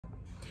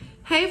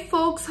Hey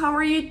folks, how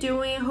are you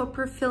doing? I hope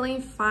you're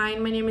feeling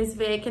fine. My name is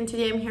Vic and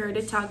today I'm here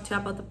to talk to you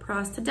about the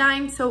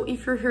Prostadine. So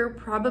if you're here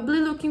probably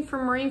looking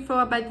for more info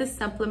about this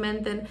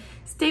supplement, then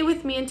stay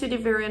with me until the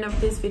very end of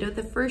this video.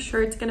 For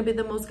sure it's going to be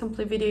the most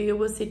complete video you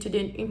will see to the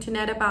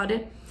internet about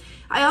it.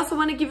 I also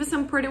want to give you some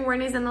important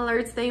warnings and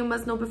alerts that you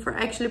must know before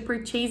actually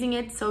purchasing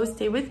it, so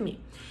stay with me.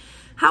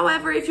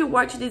 However, if you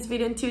watch this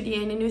video until the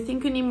end and you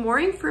think you need more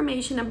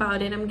information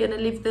about it, I'm going to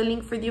leave the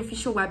link for the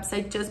official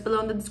website just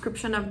below in the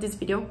description of this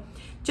video.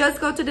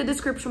 Just go to the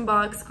description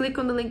box, click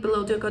on the link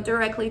below to go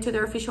directly to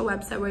their official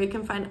website where you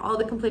can find all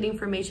the complete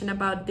information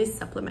about this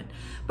supplement.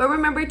 But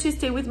remember to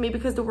stay with me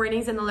because the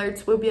warnings and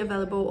alerts will be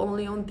available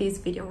only on this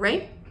video,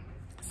 right?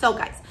 So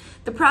guys,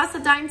 the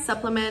Prostadine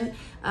supplement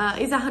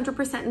is a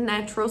 100%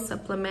 natural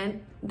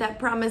supplement that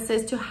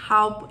promises to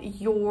help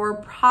your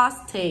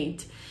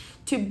prostate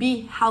to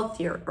be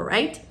healthier, all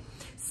right?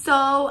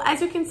 So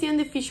as you can see on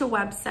the official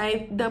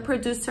website, the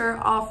producer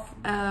of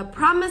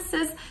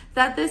promises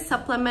that this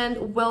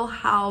supplement will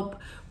help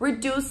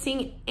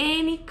reducing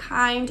any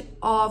kind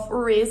of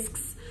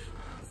risks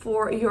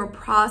for your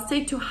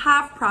prostate to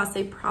have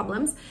prostate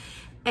problems.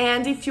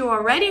 And if you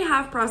already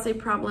have prostate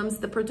problems,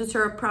 the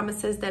producer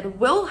promises that it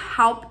will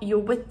help you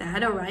with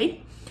that, all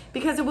right?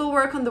 Because it will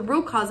work on the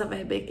root cause of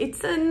it.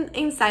 It's an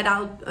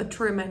inside-out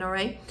treatment, all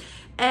right?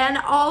 And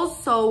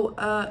also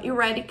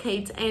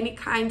eradicates any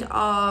kind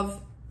of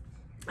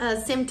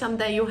symptom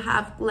that you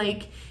have,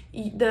 like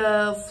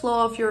the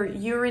flow of your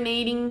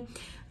urinating,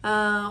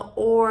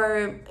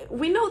 or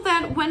we know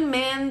that when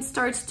men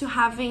starts to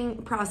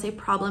having prostate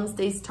problems,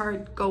 they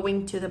start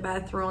going to the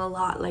bathroom a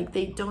lot. Like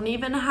they don't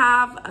even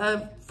have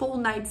a full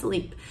night's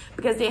sleep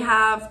because they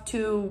have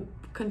to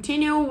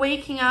continue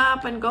waking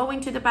up and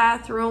going to the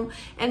bathroom,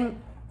 and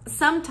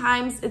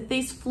sometimes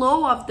this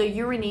flow of the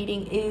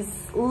urinating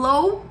is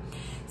low.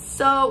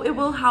 So it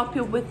will help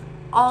you with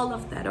all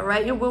of that, all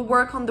right? It will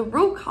work on the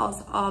root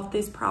cause of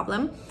this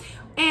problem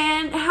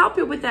and help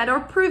you with that, or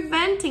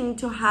preventing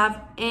to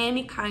have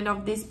any kind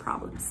of these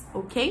problems,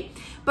 okay?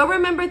 But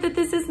remember that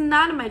this is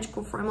not a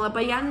magical formula,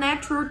 but a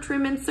natural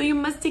treatment, so you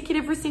must take it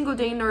every single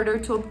day in order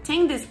to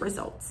obtain these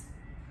results.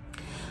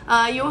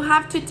 You'll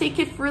have to take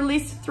it for at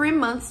least 3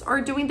 months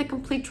or doing the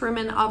complete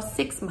treatment of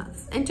 6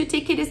 months. And to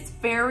take it is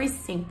very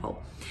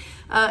simple.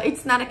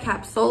 It's not a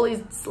capsule,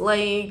 it's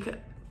like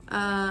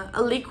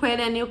a liquid,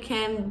 and you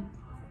can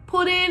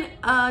put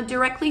it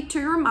directly to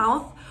your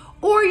mouth,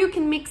 or you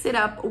can mix it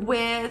up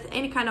with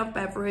any kind of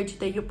beverage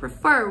that you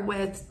prefer,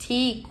 with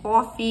tea,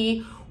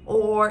 coffee,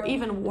 or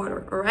even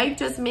water, all right?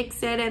 Just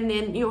mix it and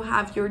then you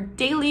have your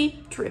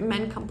daily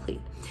treatment complete.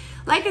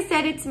 Like I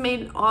said, it's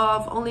made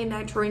of only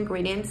natural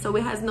ingredients, so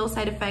it has no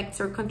side effects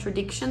or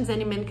contradictions.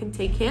 Any man can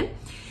take it.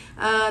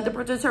 The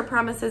producer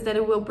promises that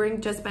it will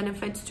bring just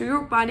benefits to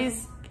your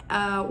body's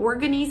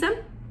organism.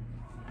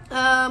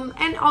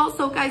 And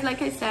also, guys,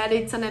 like I said,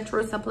 it's a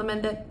natural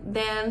supplement that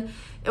then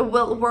it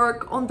will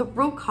work on the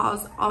root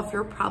cause of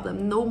your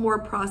problem. No more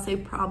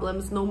prostate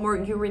problems, no more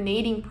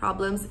urinating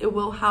problems. It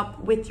will help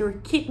with your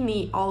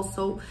kidney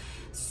also.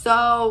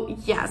 So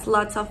yes,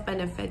 lots of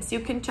benefits. You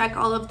can check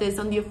all of this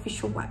on the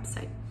official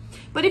website.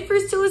 But if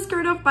you're still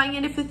scared of buying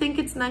it, if you think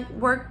it's not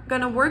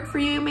gonna work for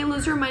you, you may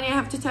lose your money. I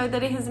have to tell you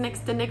that it has an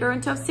extended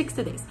guarantee of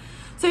 60 days.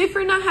 So if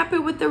you're not happy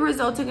with the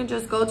results, you can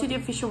just go to the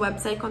official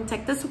website,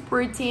 contact the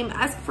support team,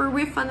 ask for a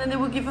refund, and they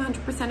will give you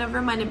 100% of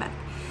your money back.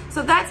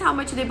 So that's how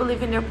much they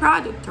believe in their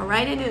product, all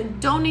right? And you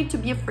don't need to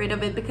be afraid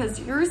of it because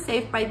you're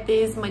safe by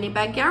this money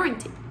back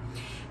guarantee.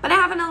 But I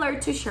have an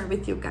alert to share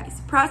with you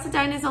guys.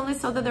 Prostadine is only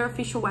sold at their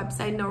official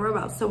website, nowhere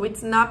else. So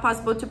it's not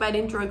possible to buy it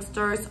in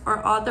drugstores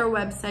or other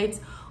websites,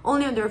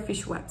 only on their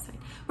official website.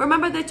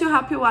 Remember that to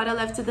help you out, I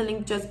left the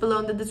link just below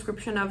in the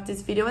description of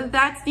this video. And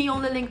that's the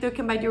only link that you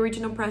can buy the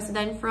original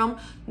Prostadine from,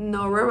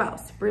 nowhere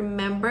else.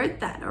 Remember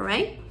that, all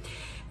right?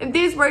 If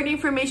this were the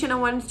information I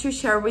wanted to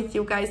share with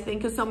you guys,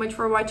 thank you so much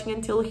for watching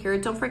until here.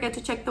 Don't forget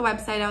to check the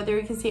website out there.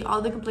 You can see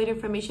all the complete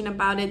information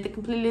about it, the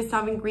complete list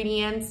of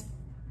ingredients,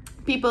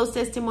 people's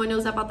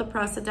testimonials about the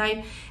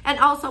Prostadine, and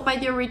also buy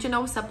the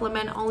original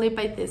supplement only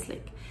by this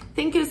link.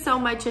 Thank you so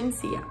much and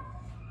see ya.